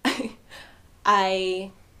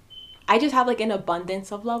I just have like an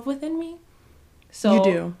abundance of love within me. So you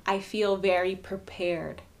do. I feel very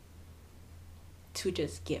prepared to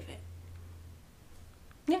just give it.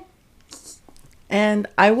 Yeah. And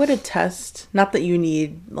I would attest, not that you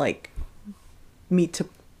need like me to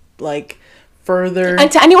like further.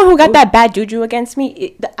 And to anyone who got that bad juju against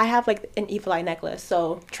me, I have like an evil eye necklace,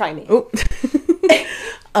 so try me. Oh.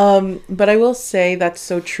 But I will say that's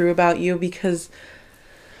so true about you because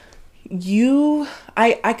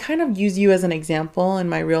I kind of use you as an example in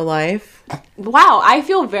my real life. Wow, I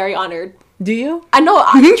feel very honored. Do you? I know,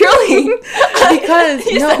 truly. Because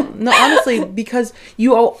no, honestly, because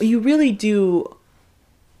you really do.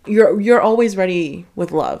 You're always ready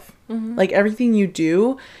with love. Like everything you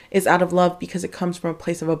do is out of love because it comes from a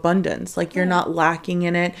place of abundance. Like you're not lacking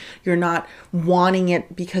in it. You're not wanting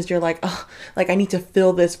it because you're like, oh, like I need to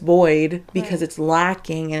fill this void because it's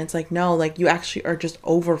lacking. And it's like, no, like you actually are just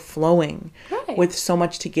overflowing with so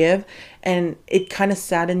much to give. And it kind of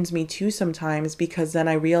saddens me too sometimes because then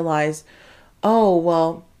I realize, oh,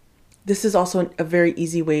 well, this is also a very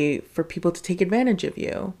easy way for people to take advantage of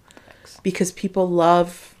you because people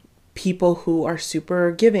love people who are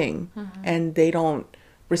super giving and they don't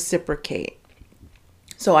reciprocate.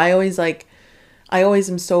 So I always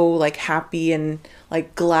am so like happy and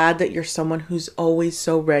like glad that you're someone who's always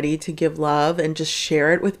so ready to give love and just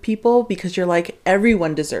share it with people because you're like,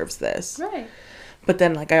 everyone deserves this. Right. But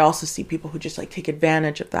then, like, I also see people who just, like, take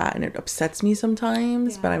advantage of that, and it upsets me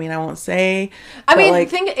sometimes. Yeah. But, I mean, I won't say. I mean,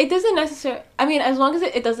 like, it doesn't necessarily... I mean, as long as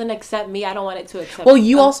it doesn't accept me, I don't want it to accept well,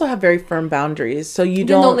 you also have very firm boundaries, so you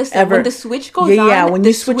don't no, listen, ever... when the switch goes on, when the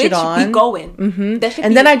you switch it on... be going. Mm-hmm.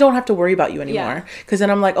 And then I don't have to worry about you anymore. Because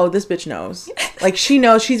then I'm like, oh, this bitch knows. Like, she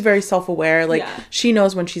knows. She's very self-aware. Like, she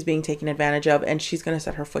knows when she's being taken advantage of, and she's going to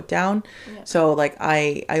set her foot down. Yeah. So, like,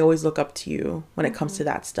 I always look up to you when it comes to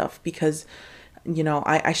that stuff, because... You know,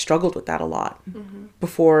 I struggled with that a lot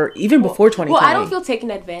before 2020. Well, I don't feel taken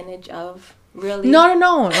advantage of, really.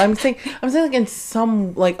 No. I'm saying like in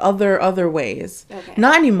some like other ways. Okay.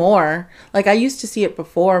 Not anymore. Like I used to see it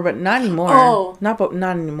before, but not anymore. Oh, not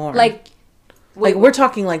anymore. Like we're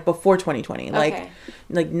talking like before 2020. Okay.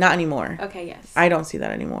 Like not anymore. Okay. Yes. I don't see that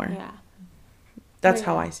anymore. Yeah. That's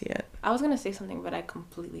how I see it. I was gonna say something, but I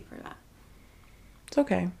completely forgot. It's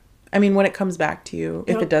okay. I mean, when it comes back to you,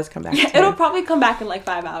 if it does come back to you. It'll probably come back in like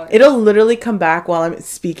 5 hours. It'll literally come back while I'm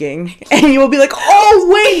speaking. And you will be like, oh,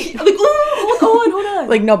 wait. I'm like, oh, hold on.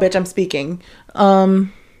 Like, no, bitch, I'm speaking.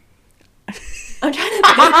 I'm trying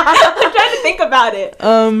to think about it.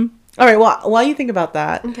 All right, well, while you think about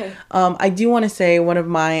that, okay. I do want to say one of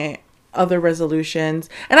my other resolutions,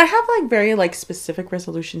 and I have like very like specific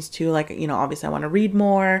resolutions too, like, you know, obviously I want to read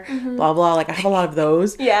more, blah blah, like I have a lot of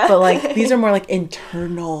those. Yeah. But like these are more like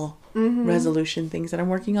internal resolution things that I'm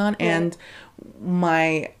working on. Yeah. And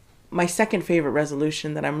my second favorite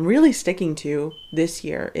resolution that I'm really sticking to this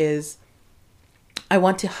year is I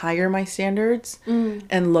want to higher my standards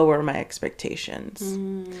and lower my expectations.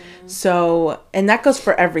 So, and that goes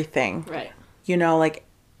for everything. Right. You know, like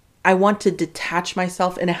I want to detach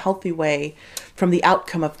myself in a healthy way from the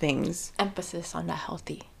outcome of things. Emphasis on the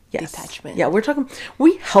healthy detachment. Yeah,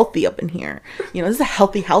 we healthy up in here. You know, this is a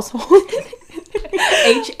healthy household.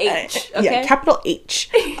 HH. Okay? Yeah, capital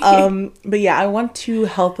H. But yeah, I want to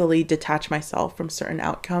healthily detach myself from certain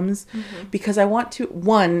outcomes because I want to,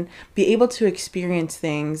 one, be able to experience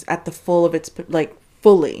things at the full of its, like,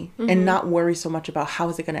 fully and not worry so much about how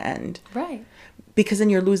is it going to end. Right. Because then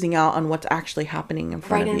you're losing out on what's actually happening in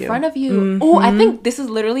front of you. Right in front of you. Oh, I think this is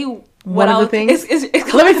literally one of the things.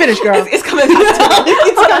 It's Let me finish, girl. It's coming back.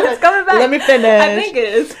 It's coming back. Let me finish. I think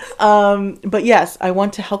it is. But yes, I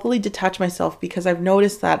want to healthily detach myself because I've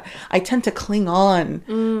noticed that I tend to cling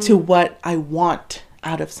on to what I want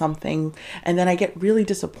out of something, and then I get really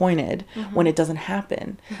disappointed when it doesn't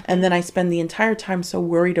happen, and then I spend the entire time so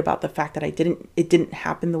worried about the fact that it didn't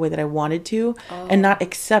happen the way that I wanted to, and not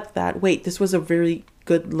accept that, wait, this was a very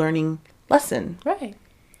good learning lesson, right?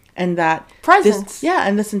 And that presence,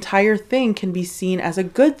 and this entire thing can be seen as a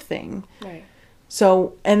good thing, right?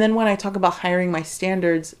 So, and then when I talk about hiring my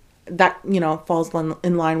standards, that, you know, falls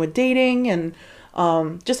in line with dating and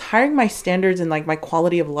just hiring my standards and like my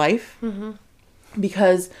quality of life.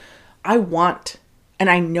 Because I want, and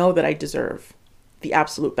I know that I deserve the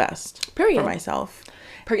absolute best for myself.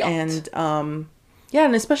 Period. And, yeah,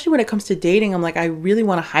 and especially when it comes to dating, I'm like, I really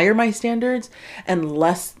want to higher my standards and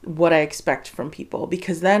less what I expect from people,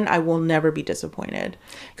 because then I will never be disappointed.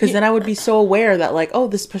 Because then I would be so aware that, like, oh,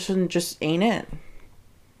 this person just ain't it.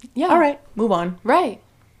 Yeah. All right, move on. Right.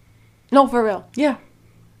 No, for real. Yeah.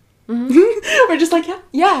 We're just like, yeah.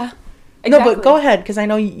 Yeah. Exactly. No, but go ahead, because I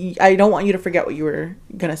know I don't want you to forget what you were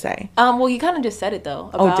gonna say. Well, you kind of just said it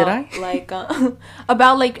though. About, did I? Like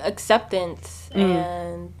about like acceptance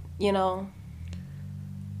and, you know,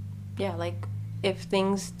 yeah, like if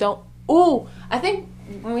things don't. Oh, I think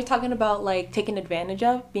when we're talking about like being taken advantage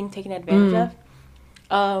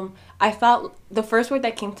of, I felt the first word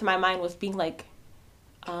that came to my mind was being like,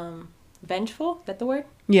 vengeful. Is that the word?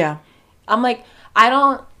 Yeah. I'm like,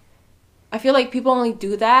 I feel like people only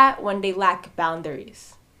do that when they lack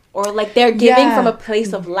boundaries. Or like they're giving from a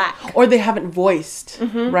place of lack. Or they haven't voiced,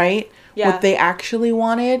 right? Yeah. What they actually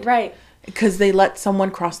wanted. Right. Because they let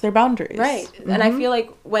someone cross their boundaries. Right. And I feel like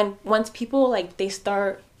once people like they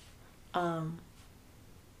start, you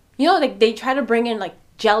know, like they try to bring in like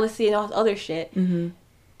jealousy and all this other shit.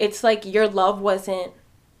 It's like your love wasn't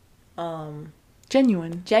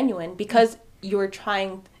genuine because you were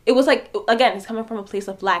trying. It was like, again, it's coming from a place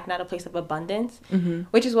of lack, not a place of abundance,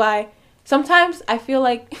 which is why sometimes I feel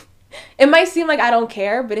like it might seem like I don't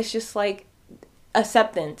care, but it's just like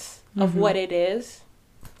acceptance of what it is,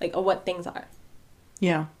 like of what things are.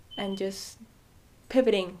 Yeah. And just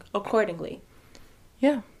pivoting accordingly.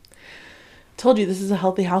 Yeah. Told you this is a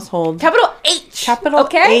healthy household. Capital H. Capital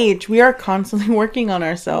H. We are constantly working on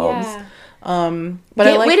ourselves. But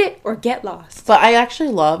Get with it or get lost. But I actually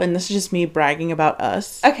love, and this is just me bragging about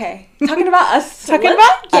us. Okay, talking about us. Talking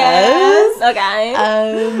about us. Okay.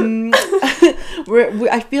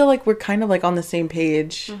 I feel like we're kind of like on the same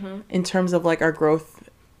page in terms of like our growth,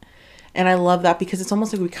 and I love that because it's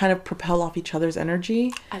almost like we kind of propel off each other's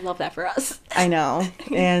energy. I love that for us. I know,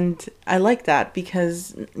 and I like that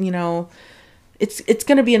because it's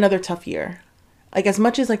gonna be another tough year. Like as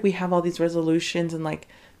much as like we have all these resolutions and like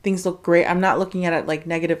things look great, I'm not looking at it like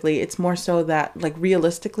negatively. It's more so that like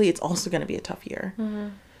realistically, it's also gonna be a tough year.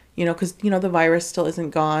 Because the virus still isn't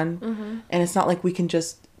gone, and it's not like we can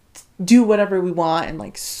just do whatever we want and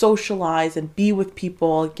like socialize and be with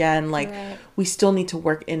people again. Like we still need to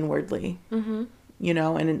work inwardly. And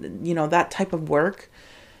that type of work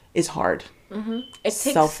is hard. It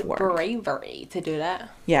takes bravery to do that.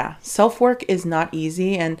 Yeah, self-work is not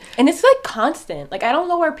easy, and it's like constant. Like I don't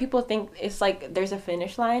know where people think it's like there's a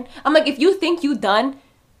finish line. I'm like, if you think you done,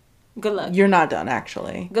 good luck. You're not done,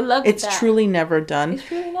 actually. Good luck. It's truly never done. It's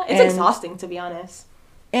truly not. It's exhausting, to be honest.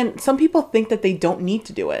 And some people think that they don't need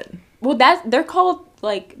to do it. Well, they're called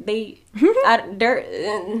like they built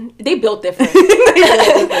different.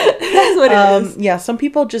 That's what it is. Yeah, some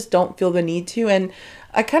people just don't feel the need to, and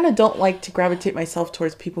I kind of don't like to gravitate myself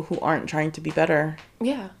towards people who aren't trying to be better.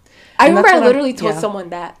 Yeah, I remember I literally told someone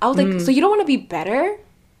that I was like, "So you don't want to be better?"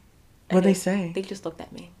 What'd they say? They just looked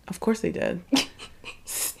at me. Of course they did.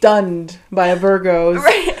 Stunned by a Virgo's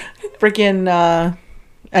freaking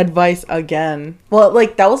advice again. Well,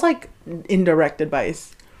 like that was like indirect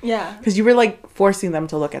advice. Yeah. Because you were like forcing them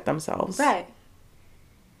to look at themselves. Right.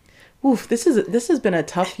 Oof, this has been a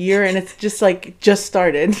tough year, and it's just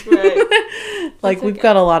started. Right. Like we've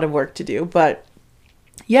got a lot of work to do, but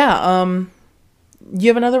yeah. You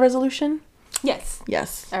have another resolution? Yes.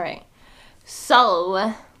 Yes. All right.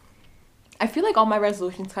 So I feel like all my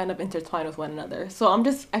resolutions kind of intertwine with one another. So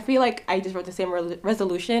I feel like I just wrote the same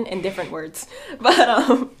resolution in different words. But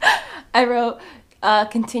I wrote,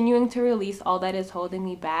 continuing to release all that is holding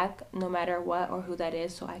me back, no matter what or who that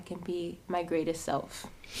is, so I can be my greatest self.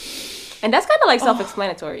 And that's kind of like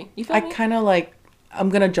self-explanatory. You feel me? I kind of like, I'm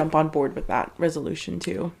going to jump on board with that resolution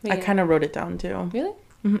too. Yeah. I kind of wrote it down too. Really?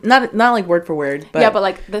 Mm-hmm. Not like word for word, but... Yeah, but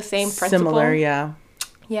like the same principle. Similar, yeah.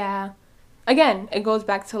 Yeah. Again, it goes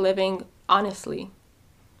back to living honestly.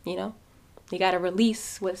 You got to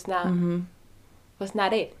release what's not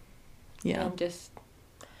it. Yeah. And just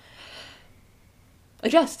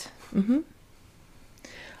adjust.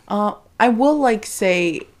 I will like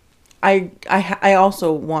say I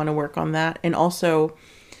also want to work on that, and also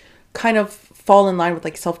kind of fall in line with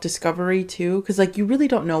like self-discovery too, because like you really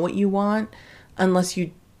don't know what you want unless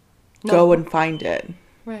you go and find it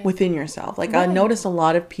within yourself. Like I notice a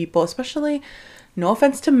lot of people, especially, no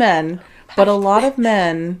offense to men, but a lot of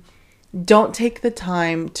men don't take the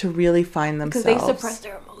time to really find themselves. Because they suppress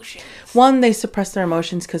their emotions. One, they suppress their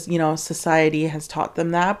emotions because, society has taught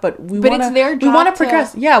them that. But it's their job we want to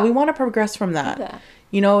progress. Yeah, we want to progress from that.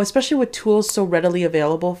 Especially with tools so readily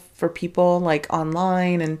available for people, like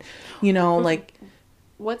online and, like...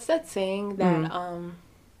 What's that saying that,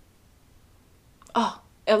 I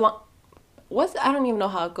don't even know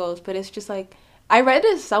how it goes, but it's just like, I read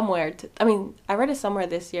it somewhere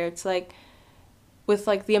this year. It's like, with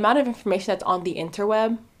like the amount of information that's on the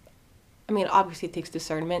interweb, I mean, obviously it takes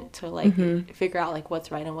discernment to like figure out like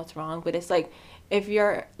what's right and what's wrong, but it's like, if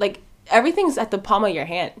you're like, everything's at the palm of your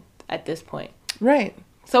hand at this point. Right.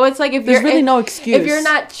 So it's like, there's really no excuse. If you're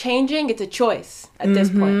not changing, it's a choice at this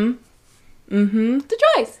point. It's a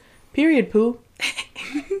choice. Period, Pooh.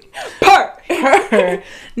 Purr.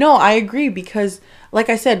 No, I agree, because like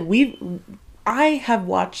I said, I have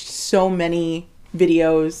watched so many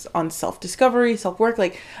videos on self-discovery, self-work.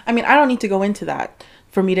 Like, I mean, I don't need to go into that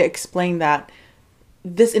for me to explain that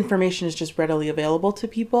this information is just readily available to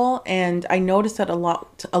people. And I noticed that a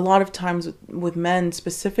lot of times with men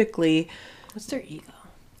specifically, what's their ego?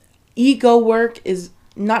 Ego work is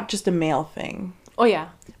not just a male thing. Oh yeah.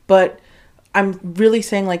 But I'm really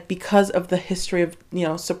saying, like, because of the history of,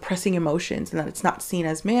 suppressing emotions and that it's not seen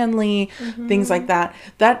as manly, things like that,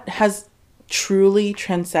 that has truly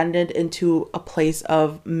transcended into a place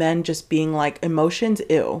of men just being like, emotions,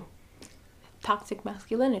 ew. Toxic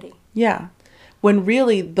masculinity. Yeah. When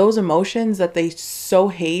really those emotions that they so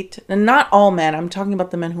hate, and not all men, I'm talking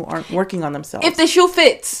about the men who aren't working on themselves. If the shoe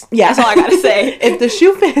fits. Yeah. That's all I gotta say. If the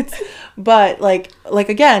shoe fits. But like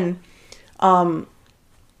again,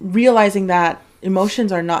 realizing that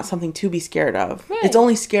emotions are not something to be scared of. Right. It's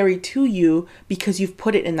only scary to you because you've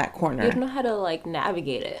put it in that corner. You don't know how to like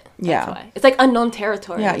navigate it. That's yeah. why. It's like unknown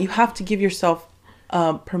territory. Yeah, you have to give yourself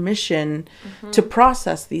permission to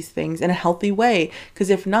process these things in a healthy way. Because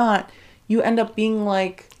if not, you end up being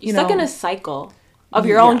like, you're stuck in a cycle of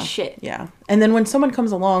your own shit. Yeah. And then when someone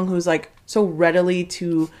comes along who's like so readily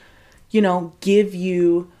to, give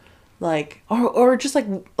you like, or just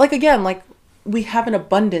like again, like we have an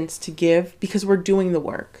abundance to give because we're doing the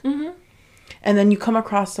work. And then you come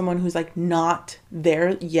across someone who's like not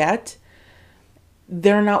there yet,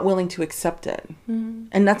 they're not willing to accept it.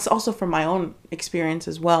 And that's also from my own experience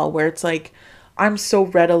as well, where it's like, I'm so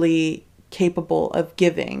readily capable of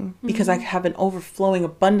giving because I have an overflowing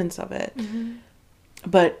abundance of it.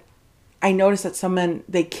 But I notice that some men,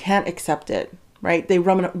 they can't accept it, right? They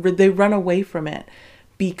run away from it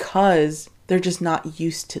because they're just not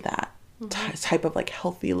used to that type of like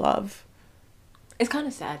healthy love. It's kind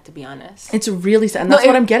of sad, to be honest. It's really sad. And that's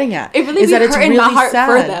what I'm getting at. It really is that it's really my heart sad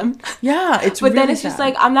for them. Yeah, it's but really then it's sad. just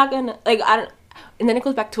like, I'm not going to, like, I don't, and then it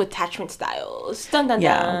goes back to attachment styles. Dun, dun,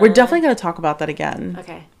 Yeah, dun. we're definitely going to talk about that again.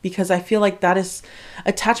 Okay. Because I feel like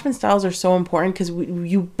attachment styles are so important because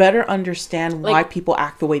you better understand why people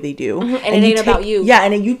act the way they do. And it ain't about you. Yeah,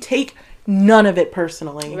 and you take none of it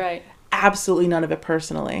personally. Right. Absolutely none of it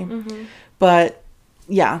personally. But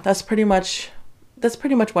yeah, that's pretty much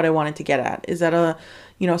what I wanted to get at, is that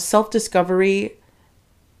self-discovery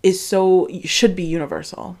should be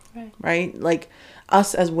universal. Right? Like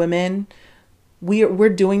us as women, we're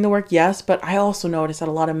doing the work, yes, but I also notice that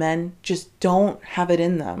a lot of men just don't have it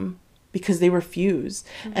in them because they refuse.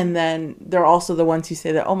 And then they're also the ones who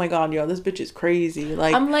say that, oh my God, this bitch is crazy.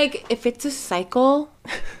 Like, I'm like, if it's a cycle,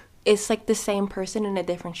 it's like the same person in a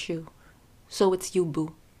different shoe. So it's you,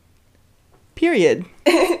 boo. Period.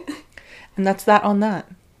 And that's that on that.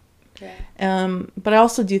 Yeah. But I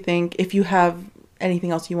also do think if you have anything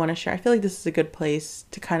else you want to share, I feel like this is a good place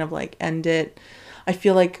to kind of like end it. I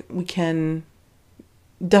feel like we can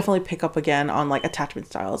definitely pick up again on like attachment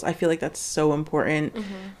styles. I feel like that's so important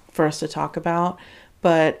for us to talk about.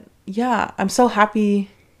 But yeah, I'm so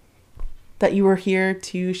happy that you were here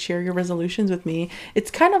to share your resolutions with me.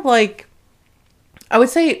 It's kind of like, I would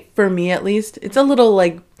say for me at least, it's a little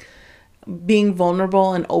like being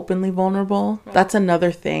vulnerable and openly vulnerable. Right. That's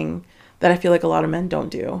another thing that I feel like a lot of men don't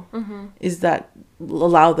do, is that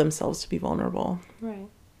allow themselves to be vulnerable. Right.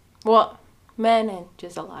 Well, men and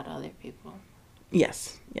just a lot of other people.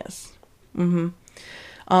 Yes. So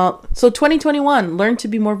 2021, learn to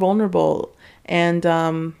be more vulnerable. And,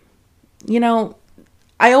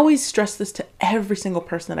 I always stress this to every single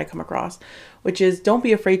person that I come across, which is don't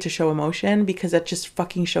be afraid to show emotion because that just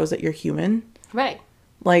fucking shows that you're human. Right.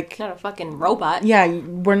 Like, not a fucking robot. Yeah,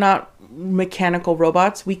 we're not mechanical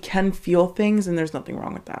robots. We can feel things and there's nothing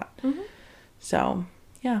wrong with that. So,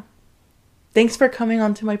 yeah. Thanks for coming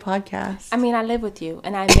on to my podcast. I mean, I live with you,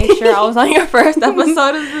 and I made sure I was on your first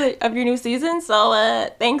episode of your new season,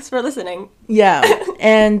 so thanks for listening. Yeah,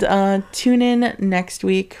 and tune in next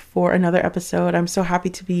week for another episode. I'm so happy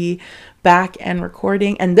to be back and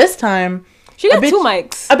recording, and this time... She got 2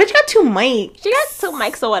 mics. A bitch got 2 mics. She got 2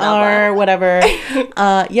 mics or whatever.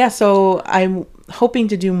 Yeah, so I'm hoping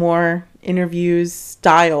to do more interviews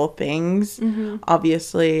style things.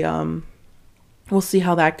 Obviously, we'll see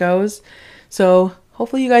how that goes. So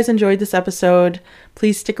hopefully you guys enjoyed this episode.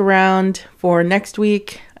 Please stick around for next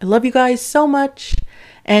week. I love you guys so much.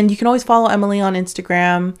 And you can always follow Emily on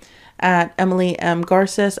Instagram at Emily M.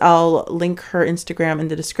 Garces. I'll link her Instagram in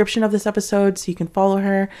the description of this episode so you can follow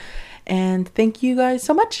her. And thank you guys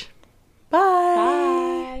so much. Bye. Bye.